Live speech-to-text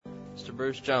Mr.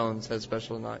 Bruce Jones has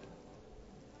special tonight.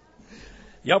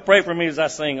 Y'all pray for me as I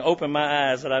sing, "Open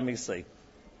My Eyes That I May See."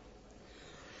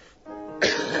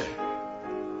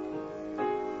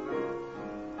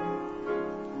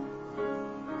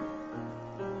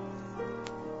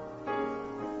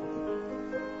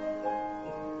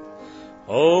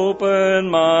 Open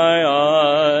my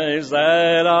eyes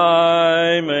that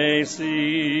I may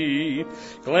see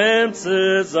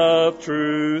glimpses of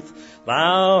truth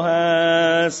Thou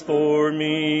hast for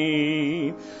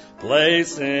me.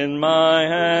 Place in my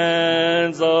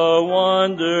hands a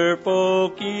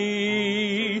wonderful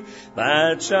key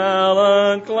that shall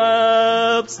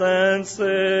unclasp and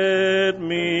set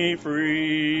me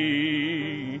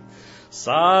free.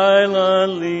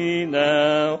 Silently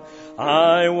now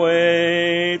I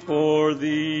wait for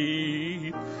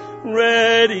Thee,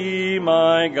 ready,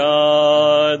 my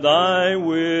God, Thy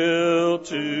will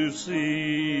to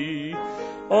see.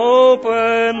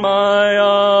 Open my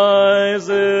eyes,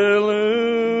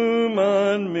 illumine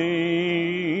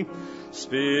me,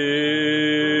 Spirit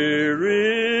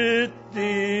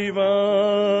divine.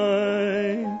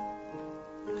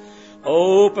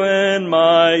 Open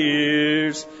my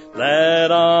ears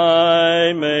that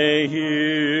I may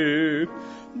hear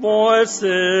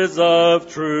voices of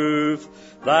truth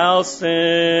Thou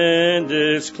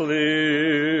sendest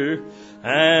clear.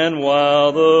 And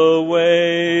while the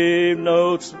wave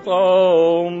notes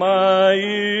fall my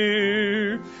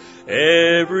ear,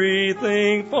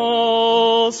 everything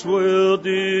false will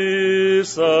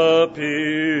disappear.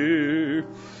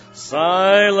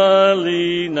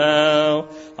 Silently now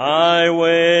I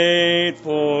wait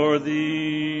for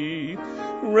Thee,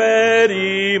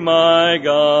 ready, my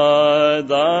God,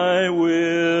 Thy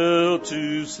will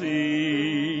to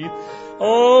see.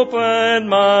 Open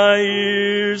my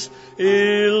ears,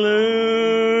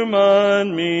 illumine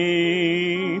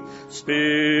me,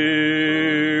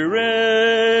 Spirit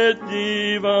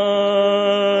divine.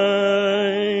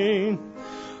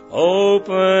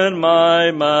 Open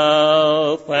my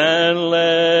mouth and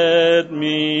let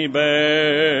me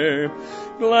bear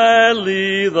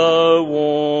gladly the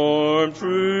warm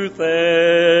truth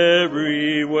everywhere.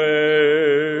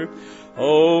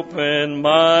 Open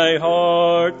my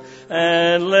heart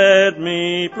and let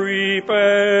me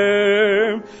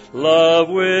prepare love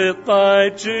with Thy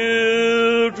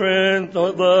children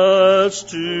thus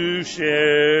to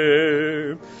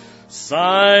share.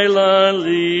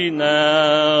 Silently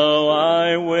now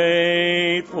I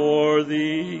wait for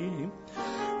Thee,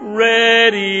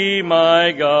 ready,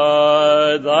 my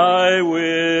God, Thy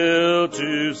will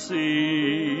to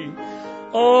see.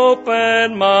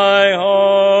 Open my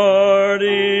heart,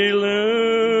 illumine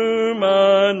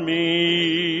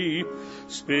me,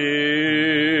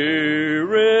 Spirit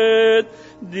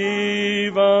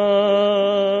divine.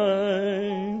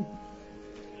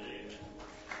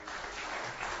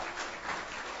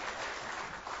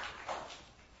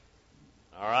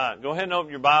 All right, go ahead and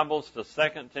open your Bibles to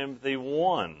 2 Timothy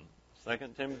 1. 2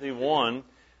 Timothy 1.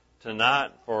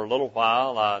 Tonight, for a little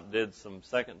while, I did some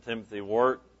 2 Timothy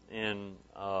work in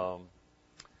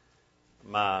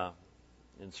my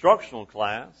instructional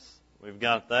class. We've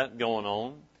got that going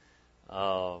on.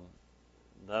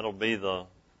 That'll be the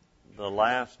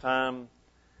last time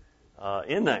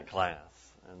in that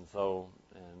class, and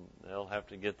they'll have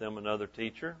to get them another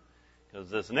teacher, because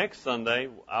this next Sunday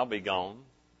I'll be gone,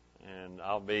 and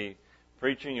I'll be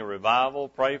preaching a revival.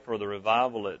 Pray for the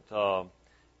revival at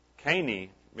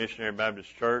Caney Missionary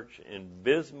Baptist Church in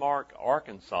Bismarck,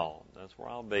 Arkansas. That's where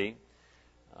I'll be.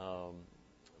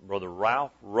 Brother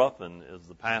Ralph Ruffin is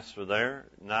the pastor there.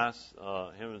 Nice,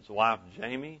 him and his wife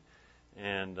Jamie,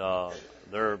 and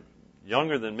they're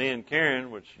younger than me and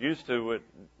Karen, which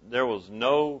there was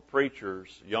no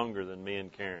preachers younger than me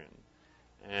and Karen.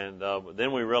 And but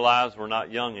then we realized we're not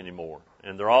young anymore,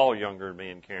 and they're all younger than me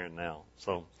and Karen now.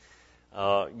 So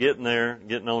getting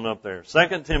on up there.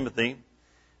 2 Timothy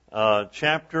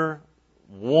chapter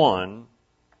 1,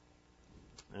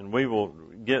 and we will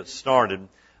get started.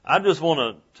 I just want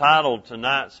to title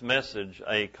tonight's message,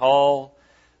 A Call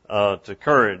to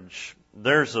Courage.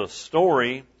 There's a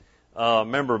story,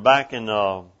 remember back in,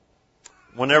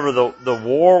 whenever the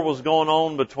war was going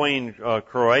on between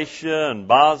Croatia and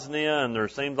Bosnia, and there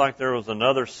seemed like there was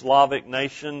another Slavic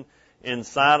nation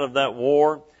inside of that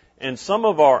war, and some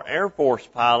of our Air Force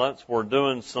pilots were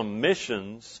doing some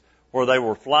missions where they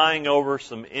were flying over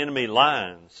some enemy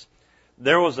lines.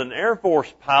 There was an Air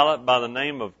Force pilot by the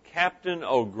name of Captain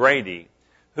O'Grady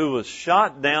who was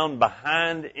shot down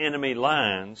behind enemy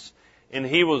lines, and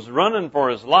he was running for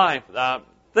his life. I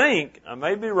think, I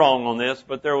may be wrong on this,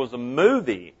 but there was a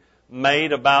movie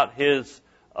made about his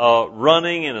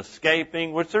running and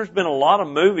escaping, which there's been a lot of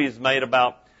movies made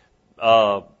about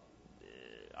our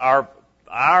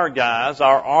guys,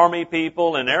 our Army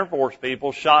people and Air Force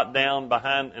people shot down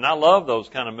behind, and I love those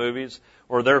kind of movies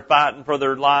where they're fighting for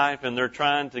their life and they're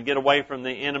trying to get away from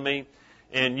the enemy.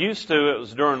 And used to, it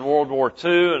was during World War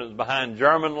II, and it was behind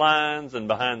German lines and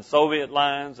behind Soviet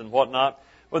lines and whatnot.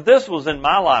 But this was in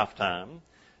my lifetime,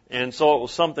 and so it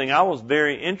was something I was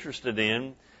very interested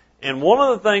in. And one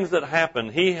of the things that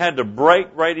happened, he had to break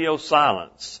radio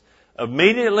silence.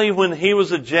 Immediately when he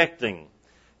was ejecting,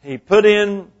 he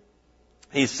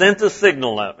sent a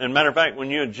signal out. As a matter of fact, when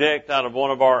you eject out of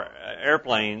one of our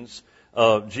airplanes,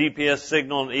 GPS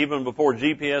signal, even before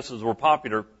GPSs were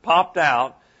popular, popped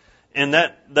out, and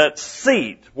that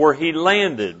seat where he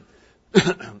landed,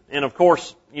 and of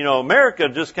course, America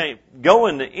just can't go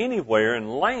into anywhere and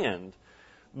land.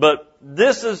 But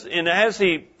and as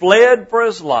he fled for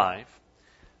his life,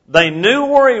 they knew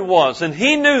where he was, and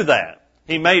he knew that.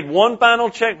 He made one final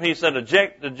check. He said,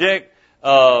 eject,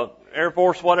 Air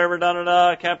Force, whatever,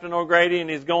 Captain O'Grady, and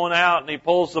he's going out, and he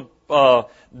pulls the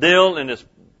deal, and his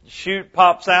chute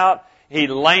pops out. He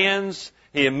lands.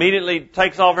 He immediately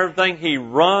takes off everything. He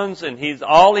runs, and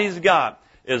all he's got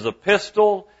is a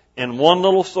pistol and one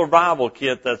little survival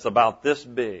kit that's about this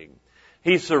big.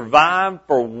 He survived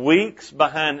for weeks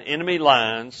behind enemy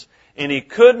lines, and he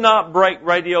could not break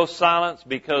radio silence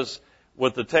because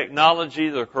with the technology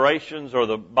the Croatians or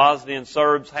the Bosnian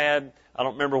Serbs had, I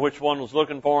don't remember which one was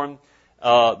looking for him,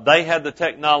 they had the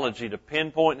technology to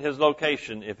pinpoint his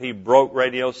location if he broke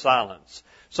radio silence.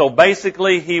 So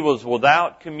basically, he was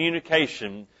without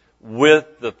communication with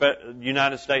the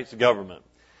United States government.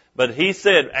 But he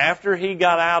said after he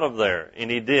got out of there,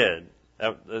 and he did,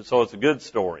 so it's a good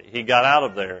story, he got out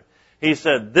of there, he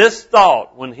said this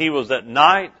thought when he was at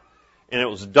night, and it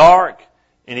was dark,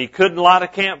 and he couldn't light a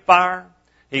campfire,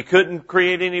 he couldn't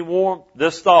create any warmth,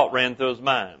 this thought ran through his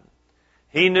mind.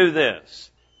 He knew this: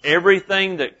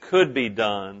 everything that could be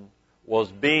done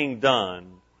was being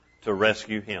done to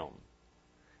rescue him.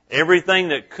 Everything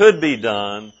that could be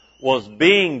done was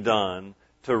being done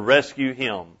to rescue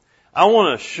him. I want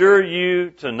to assure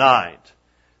you tonight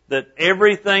that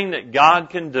everything that God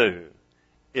can do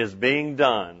is being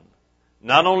done,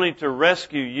 not only to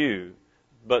rescue you,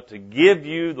 but to give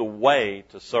you the way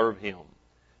to serve Him,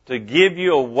 to give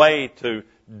you a way to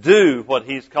do what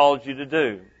He's called you to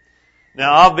do.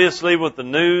 Now, obviously, with the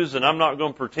news, and I'm not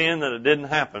going to pretend that it didn't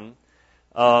happen,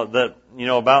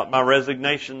 about my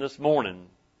resignation this morning.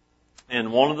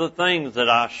 And one of the things that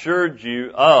I assured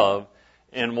you of,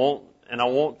 and I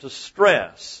want to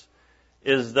stress,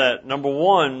 is that, number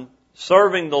one,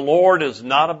 serving the Lord is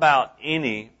not about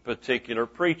any particular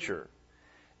preacher.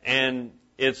 And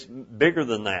it's bigger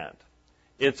than that.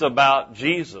 It's about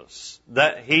Jesus.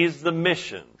 That He's the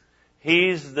mission.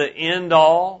 He's the end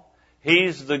all.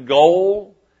 He's the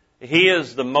goal. He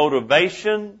is the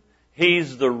motivation.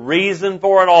 He's the reason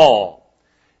for it all.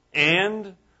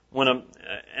 And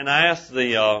I asked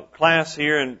the class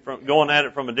here, and going at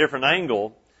it from a different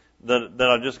angle that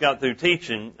I just got through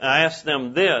teaching, I asked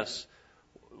them this: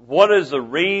 what is the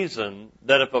reason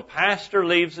that if a pastor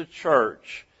leaves a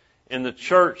church and the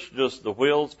church just, the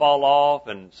wheels fall off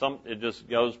and it just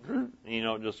goes,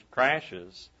 it just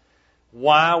crashes,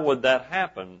 why would that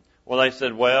happen? Well, they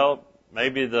said, well,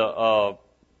 maybe their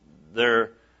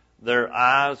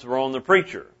eyes were on the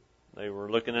preacher. They were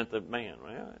looking at the man.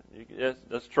 Well,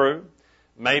 that's true.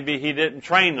 Maybe he didn't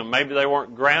train them. Maybe they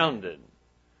weren't grounded.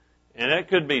 And that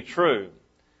could be true.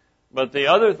 But the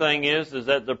other thing is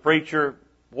that the preacher,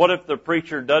 what if the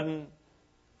preacher doesn't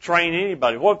train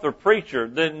anybody? What if the preacher,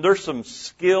 then there's some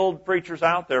skilled preachers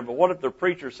out there, but what if the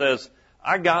preacher says,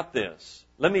 I got this.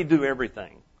 Let me do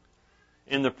everything.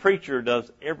 And the preacher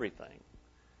does everything,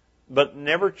 but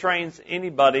never trains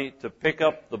anybody to pick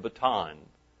up the baton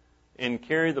and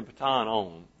carry the baton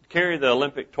on, carry the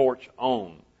Olympic torch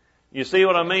on. You see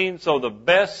what I mean? So the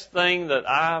best thing that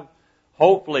I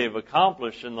hopefully have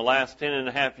accomplished in the last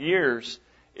 10.5 years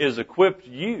is equipped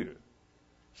you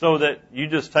so that you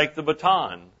just take the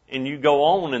baton and you go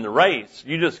on in the race.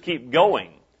 You just keep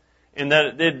going. And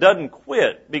that it doesn't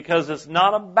quit, because it's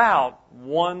not about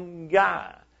one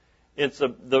guy. It's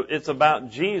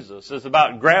about Jesus. It's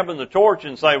about grabbing the torch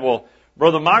and say, well,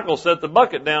 Brother Michael set the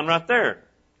bucket down right there.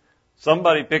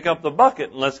 Somebody pick up the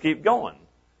bucket and let's keep going.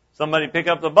 Somebody pick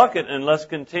up the bucket and let's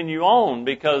continue on,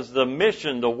 because the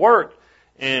mission, the work,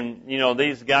 and,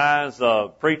 these guys,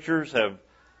 preachers have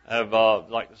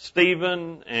like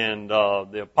Stephen and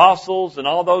the apostles and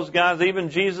all those guys, even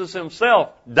Jesus Himself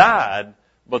died,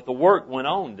 but the work went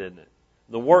on, didn't it?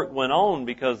 The work went on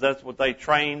because that's what they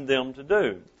trained them to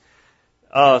do.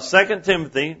 2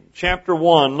 Timothy chapter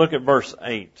 1, look at verse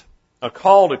 8. A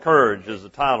Call to Courage is the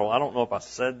title. I don't know if I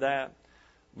said that,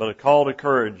 but A Call to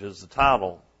Courage is the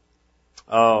title.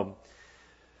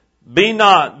 Be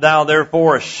not thou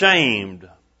therefore ashamed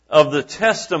of the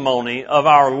testimony of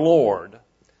our Lord,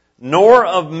 nor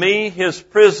of me his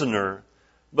prisoner,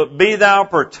 but be thou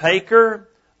partaker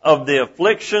of the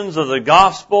afflictions of the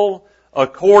gospel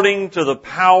according to the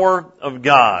power of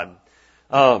God.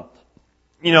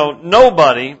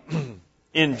 Nobody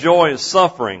enjoys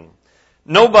suffering.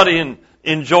 Nobody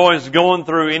enjoys going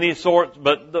through any sorts,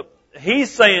 but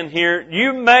he's saying here,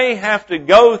 you may have to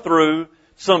go through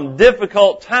some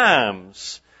difficult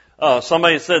times.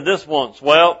 Somebody said this once,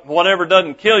 well, whatever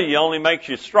doesn't kill you only makes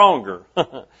you stronger.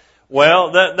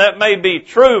 Well, that may be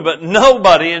true, but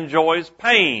nobody enjoys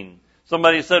pain.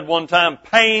 Somebody said one time,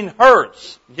 pain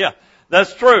hurts. Yeah,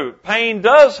 that's true. Pain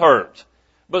does hurt.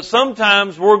 But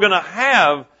sometimes we're going to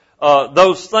have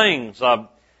those things. Of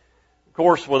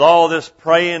course, with all this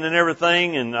praying and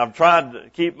everything, and I've tried to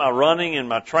keep my running and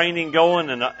my training going,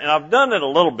 and I've done it a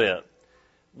little bit.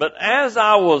 But as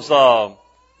I was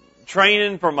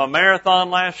training for my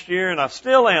marathon last year, and I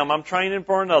still am, I'm training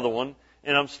for another one,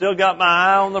 and I've still got my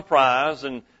eye on the prize,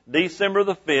 and December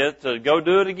the 5th to go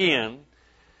do it again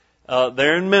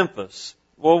there in Memphis.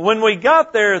 Well, when we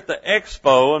got there at the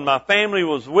expo, and my family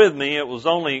was with me, it was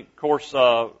only, of course,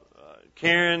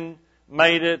 Karen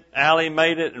made it, Allie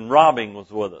made it, and Robbing was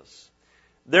with us.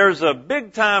 There's a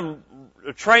big-time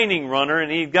training runner,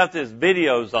 and he got his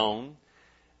videos on,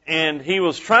 and he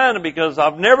was trying to, because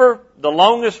the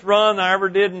longest run I ever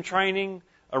did in training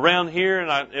around here,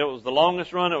 and it was the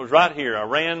longest run, it was right here. I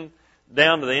ran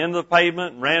down to the end of the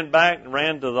pavement, and ran back, and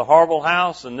ran to the Harville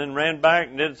House, and then ran back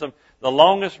and did the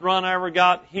longest run I ever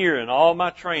got here in all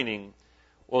my training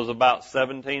was about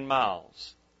 17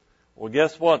 miles. Well,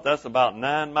 guess what? That's about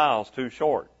 9 miles too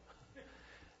short.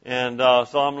 And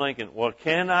so I'm thinking, well,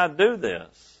 can I do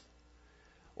this?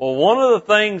 Well, one of the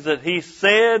things that he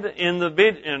said in the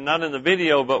video, not in the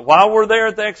video, but while we're there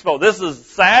at the expo, this is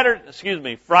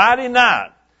Friday night.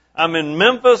 I'm in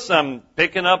Memphis. I'm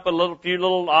picking up a few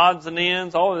little odds and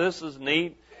ends. Oh, this is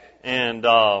neat. And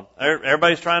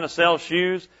everybody's trying to sell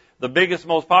shoes. The biggest,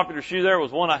 most popular shoe there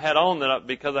was one I had on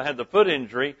because I had the foot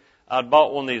injury. I'd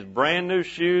bought one of these brand new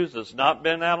shoes that's not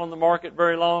been out on the market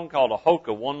very long called a Hoka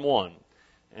 1-1.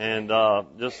 And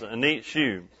just a neat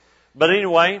shoe. But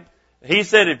anyway, he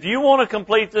said, if you want to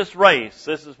complete this race,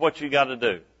 this is what you got to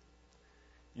do.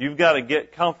 You've got to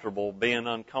get comfortable being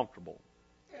uncomfortable.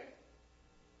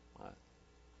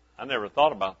 I never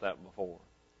thought about that before.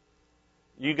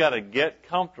 You got to get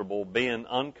comfortable being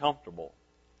uncomfortable,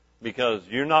 because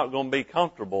you're not going to be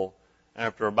comfortable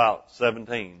after about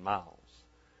 17 miles.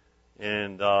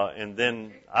 And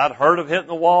then I'd heard of hitting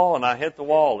the wall, and I hit the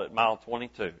wall at mile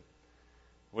 22,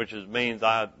 which means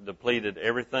I depleted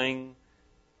everything,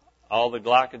 all the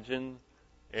glycogen,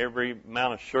 every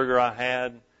amount of sugar I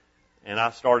had, and I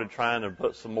started trying to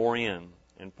put some more in.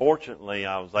 And fortunately,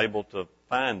 I was able to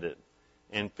find it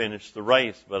and finish the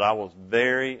race, but I was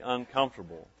very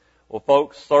uncomfortable. Well,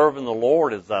 folks, serving the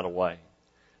Lord is that a way.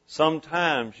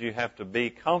 Sometimes you have to be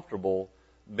comfortable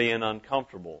being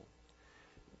uncomfortable.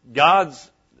 God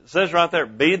says right there,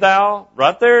 be thou,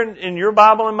 right there in your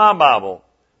Bible and my Bible,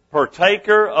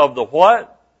 partaker of the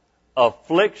what?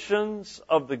 Afflictions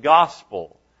of the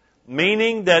gospel.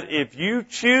 Meaning that if you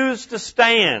choose to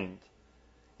stand,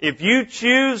 if you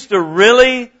choose to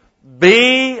really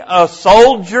be a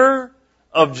soldier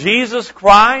of Jesus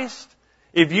Christ,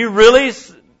 if you really,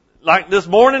 like this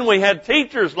morning we had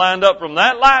teachers lined up from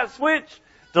that light switch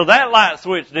to that light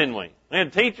switch, didn't we? We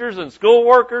had teachers and school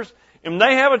workers, and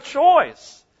they have a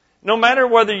choice. No matter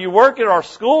whether you work at our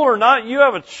school or not, you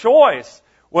have a choice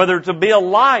whether to be a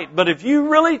light. But if you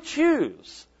really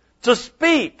choose to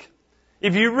speak,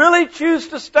 if you really choose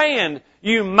to stand,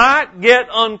 you might get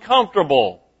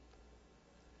uncomfortable.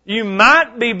 You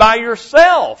might be by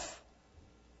yourself.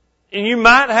 And you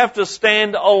might have to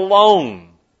stand alone.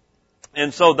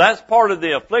 And so that's part of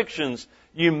the afflictions.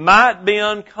 You might be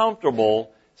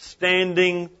uncomfortable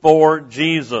standing for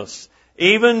Jesus.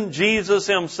 Even Jesus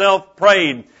himself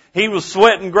prayed. He was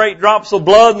sweating great drops of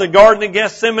blood in the Garden of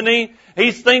Gethsemane.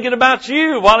 He's thinking about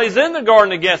you while he's in the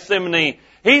Garden of Gethsemane.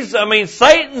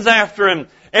 Satan's after him.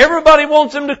 Everybody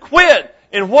wants him to quit.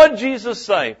 And what did Jesus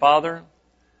say? Father,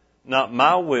 not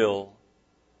my will,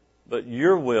 but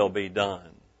your will be done.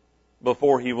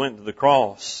 Before he went to the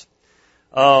cross.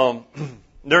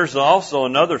 There's also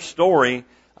another story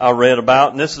I read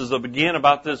about, and this is again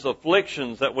about these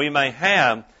afflictions that we may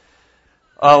have.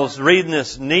 I was reading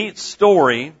this neat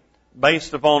story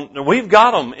based upon, we've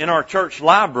got them in our church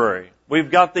library. We've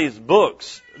got these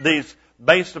books, these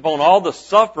based upon all the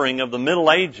suffering of the Middle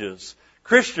Ages.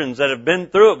 Christians that have been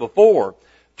through it before,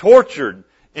 tortured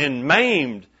and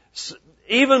maimed,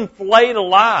 even flayed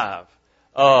alive.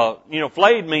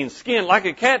 Flayed means skin, like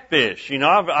a catfish.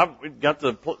 I've got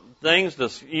the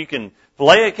things you can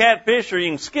fillet a catfish or you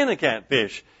can skin a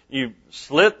catfish. You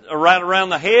slit right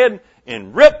around the head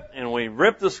and we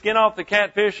rip the skin off the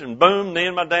catfish, and boom, me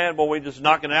and my dad, we just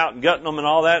knocking it out and gutting them and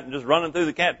all that and just running through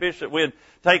the catfish that we'd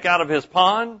take out of his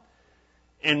pond.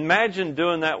 Imagine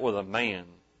doing that with a man,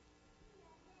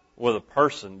 with a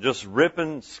person, just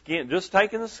ripping skin, just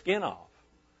taking the skin off.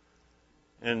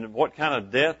 And what kind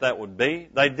of death that would be.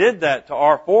 They did that to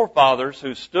our forefathers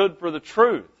who stood for the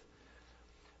truth.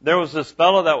 There was this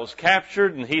fellow that was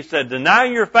captured, and he said, deny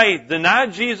your faith, deny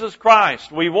Jesus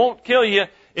Christ. We won't kill you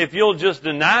if you'll just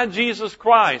deny Jesus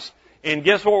Christ. And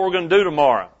guess what we're going to do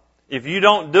tomorrow? If you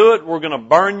don't do it, we're going to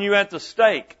burn you at the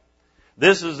stake.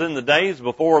 This is in the days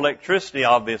before electricity,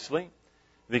 obviously,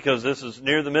 because this is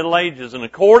near the Middle Ages. And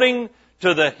according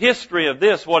to the history of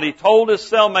this, what he told his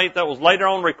cellmate that was later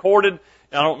on recorded,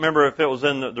 I don't remember if it was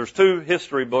there's two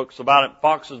history books about it,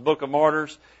 Fox's Book of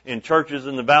Martyrs and Churches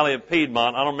in the Valley of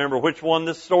Piedmont. I don't remember which one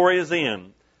this story is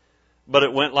in, but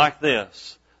it went like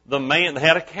this. The man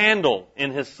had a candle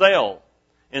in his cell,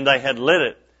 and they had lit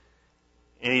it,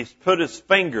 and he put his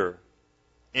finger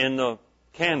in the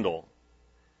candle,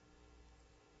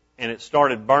 and it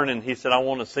started burning. He said, I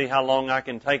want to see how long I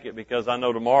can take it, because I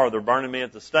know tomorrow they're burning me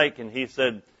at the stake. And he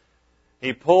said,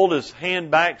 he pulled his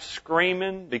hand back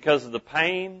screaming because of the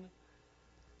pain.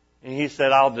 And he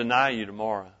said, I'll deny you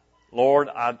tomorrow. Lord,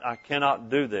 I cannot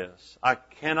do this. I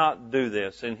cannot do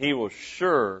this. And he was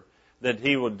sure that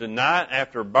he would deny,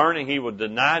 after burning, he would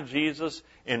deny Jesus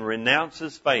and renounce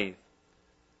his faith.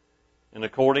 And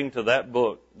according to that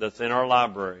book that's in our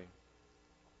library,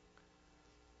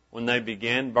 when they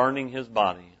began burning his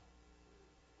body,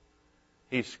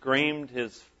 he screamed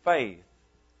his faith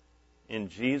in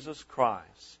Jesus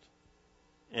Christ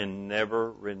and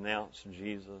never renounced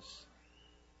Jesus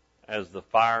as the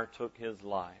fire took his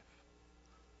life.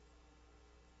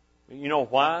 You know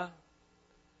why?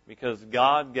 Because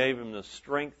God gave him the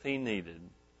strength he needed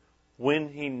when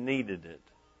he needed it.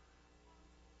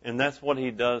 And that's what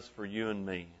he does for you and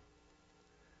me.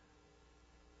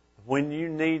 When you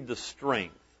need the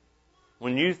strength,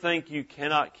 when you think you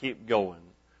cannot keep going,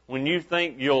 when you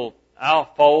think I'll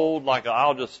fold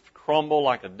I'll just crumble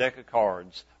like a deck of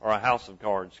cards, or a house of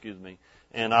cards,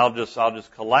 and I'll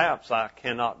just collapse. I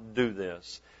cannot do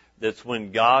this. That's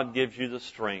when God gives you the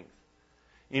strength.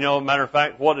 Matter of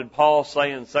fact, what did Paul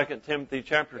say in 2 Timothy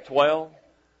chapter 12?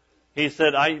 He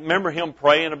said, I remember him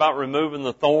praying about removing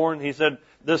the thorn. He said,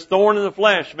 this thorn in the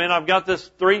flesh, man, I've got this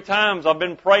 3 times. I've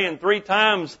been praying 3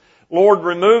 times. Lord,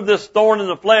 remove this thorn in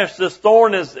the flesh. This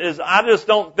thorn is I just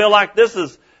don't feel like this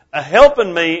is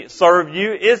helping me serve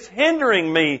you. It's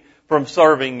hindering me from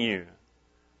serving you.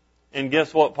 And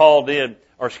guess what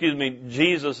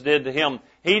Jesus did to him?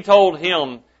 He told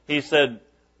him, he said,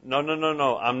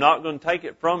 no, I'm not going to take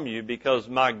it from you, because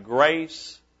my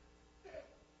grace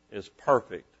is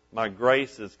perfect. My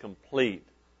grace is complete.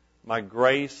 My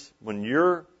grace, and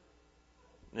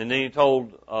then he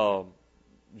told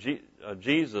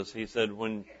Jesus, he said,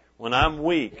 when I'm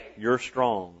weak, you're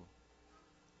strong.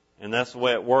 And that's the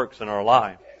way it works in our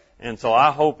life. And so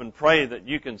I hope and pray that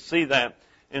you can see that.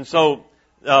 And so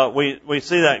we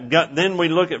see that. Then we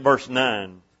look at verse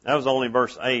 9. That was only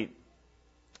verse 8.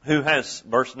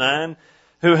 Verse 9,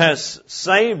 who has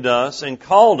saved us and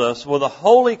called us with a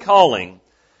holy calling,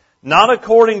 not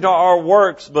according to our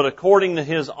works, but according to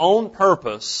his own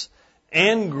purpose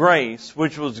and grace,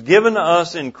 which was given to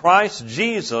us in Christ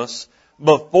Jesus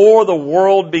before the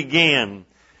world began.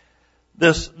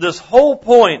 This whole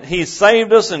point, he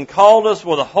saved us and called us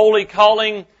with a holy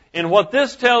calling. And what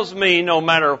this tells me, no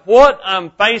matter what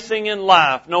I'm facing in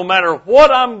life, no matter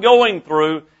what I'm going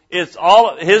through, it's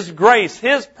all his grace,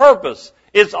 his purpose.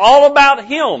 It's all about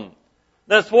him.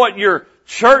 That's what your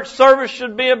church service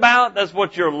should be about. That's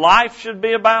what your life should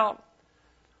be about.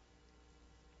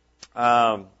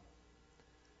 Of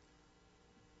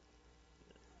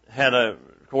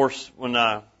course, when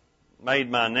I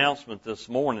made my announcement this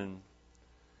morning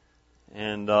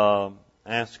and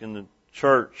asking the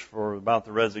church about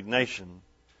the resignation,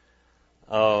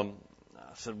 I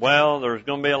said, well, there's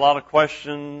going to be a lot of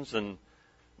questions, and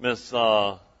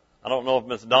I don't know if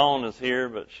Miss Dawn is here,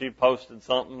 but she posted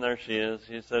something. There she is.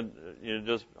 She said,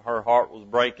 her heart was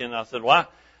breaking. I said, well,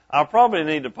 I probably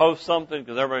need to post something,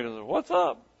 because everybody goes, what's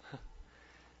up?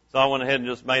 So I went ahead and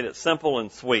just made it simple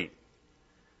and sweet.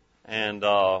 And,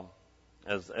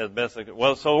 as best I could.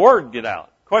 Well, so the word get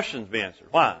out. questions be answered.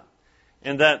 Why?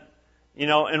 And that,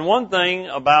 and one thing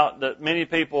about that many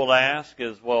people will ask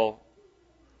is, well,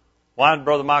 why did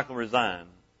Brother Michael resign?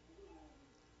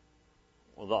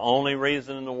 Well, the only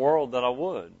reason in the world that I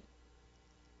would.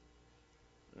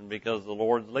 And because the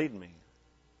Lord's leading me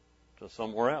to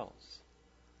somewhere else.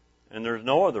 And there's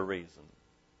no other reason.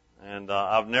 And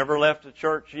I've never left a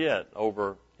church yet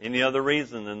over any other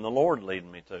reason than the Lord leading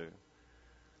me to.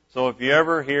 So if you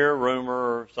ever hear a rumor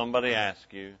or somebody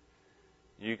ask you,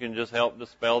 you can just help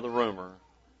dispel the rumor.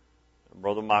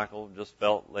 Brother Michael just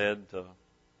felt led to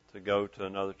go to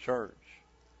another church.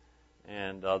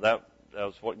 And that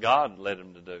was what God led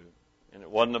him to do. And it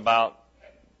wasn't about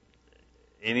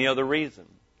any other reason.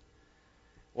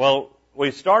 Well, I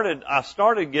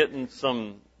started getting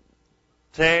some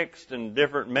text and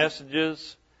different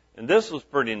messages, and this was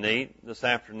pretty neat this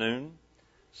afternoon.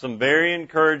 Some very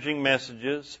encouraging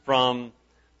messages from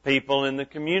people in the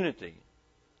community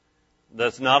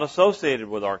that's not associated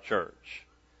with our church.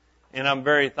 And I'm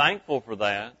very thankful for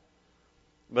that.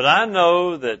 But I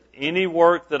know that any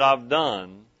work that I've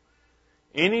done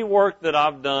in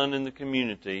the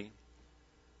community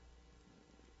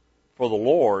for the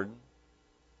Lord,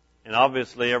 and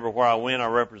obviously everywhere I went I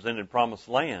represented Promised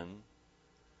Land,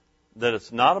 that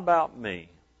it's not about me.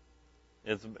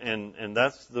 And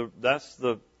that's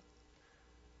the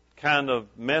kind of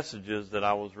messages that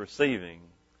I was receiving.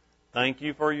 Thank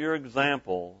you for your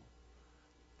example.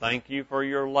 Thank you for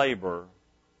your labor.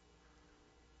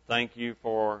 Thank you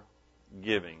for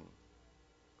giving.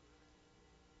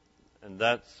 And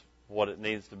that's what it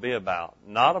needs to be about.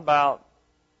 Not about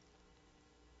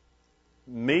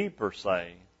me per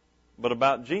se, but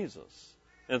about Jesus.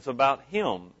 It's about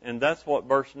Him. And that's what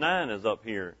verse 9 is up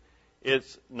here.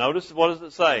 Notice what does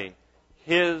it say?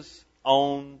 His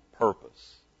own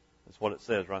purpose. That's what it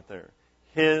says right there.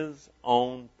 His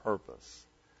own purpose.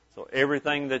 So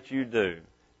everything that you do,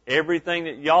 everything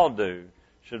that y'all do,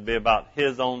 should be about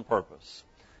His own purpose.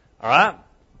 All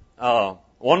right?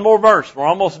 One more verse. We're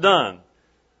almost done.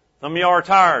 Some of y'all are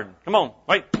tired. Come on.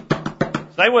 Wait.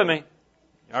 Stay with me.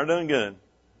 Y'all are doing good.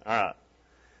 All right.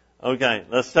 Okay.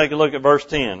 Let's take a look at verse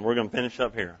 10. We're going to finish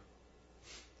up here.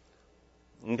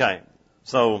 Okay.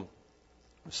 So,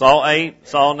 Saul 8,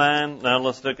 Saul 9. Now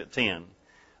let's look at 10.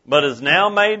 But is now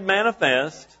made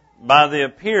manifest by the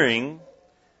appearing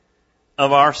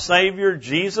of our Savior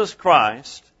Jesus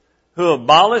Christ, who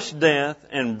abolished death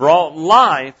and brought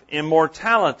life,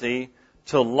 immortality,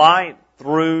 to light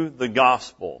through the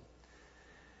gospel.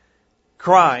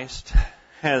 Christ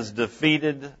has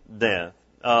defeated death.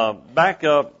 Back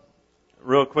up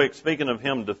real quick. Speaking of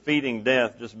Him defeating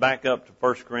death, just back up to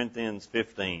 1 Corinthians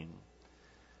 15.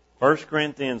 1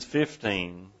 Corinthians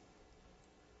 15.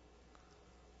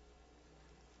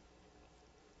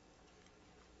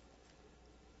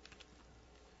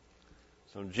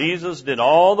 So Jesus did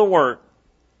all the work.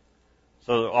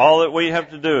 So all that we have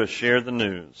to do is share the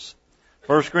news.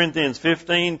 1 Corinthians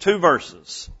 15, 2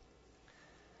 verses.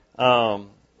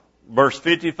 Verse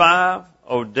 55,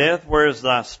 O death, where is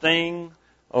thy sting?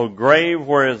 O grave,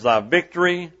 where is thy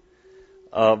victory?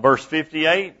 Verse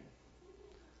 58.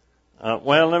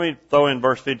 Let me throw in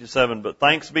verse 57. But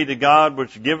thanks be to God,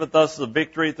 which giveth us the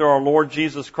victory through our Lord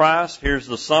Jesus Christ. Here's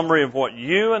the summary of what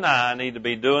you and I need to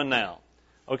be doing now.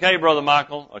 Okay, Brother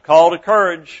Michael, a call to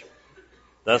courage.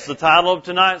 That's the title of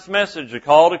tonight's message, a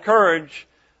call to courage.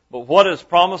 But what does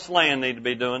Promised Land need to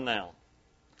be doing now?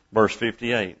 Verse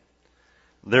 58.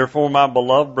 Therefore, my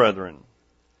beloved brethren,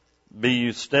 be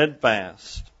you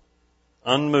steadfast,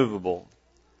 unmovable,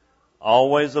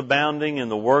 always abounding in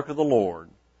the work of the Lord,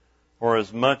 for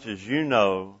as much as you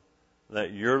know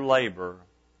that your labor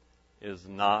is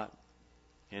not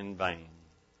in vain.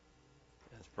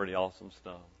 That's pretty awesome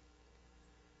stuff.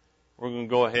 We're going to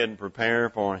go ahead and prepare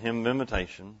for a hymn of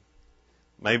invitation.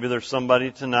 Maybe there's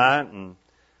somebody tonight and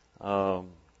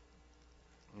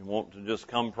you want to just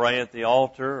come pray at the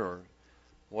altar or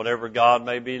whatever God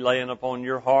may be laying upon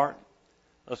your heart.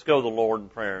 Let's go to the Lord in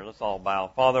prayer. Let's all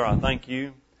bow. Father, I thank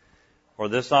you for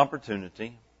this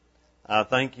opportunity. I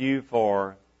thank you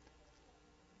for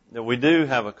that we do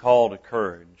have a call to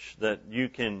courage, that you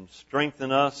can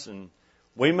strengthen us, and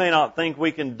we may not think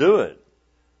we can do it,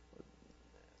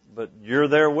 but you're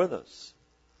there with us.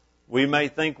 We may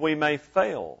think we may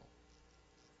fail,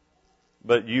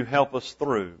 but you help us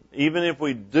through. Even if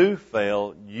we do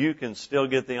fail, you can still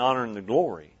get the honor and the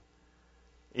glory.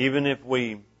 Even if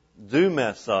we do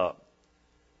mess up,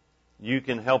 you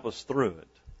can help us through it.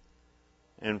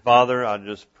 And Father, I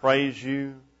just praise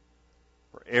you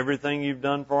for everything you've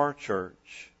done for our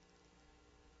church.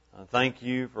 I thank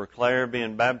you for Claire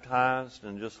being baptized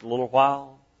in just a little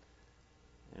while.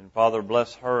 And Father,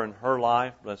 bless her and her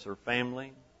life. Bless her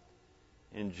family.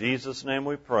 In Jesus' name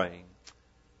we pray.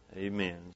 Amen.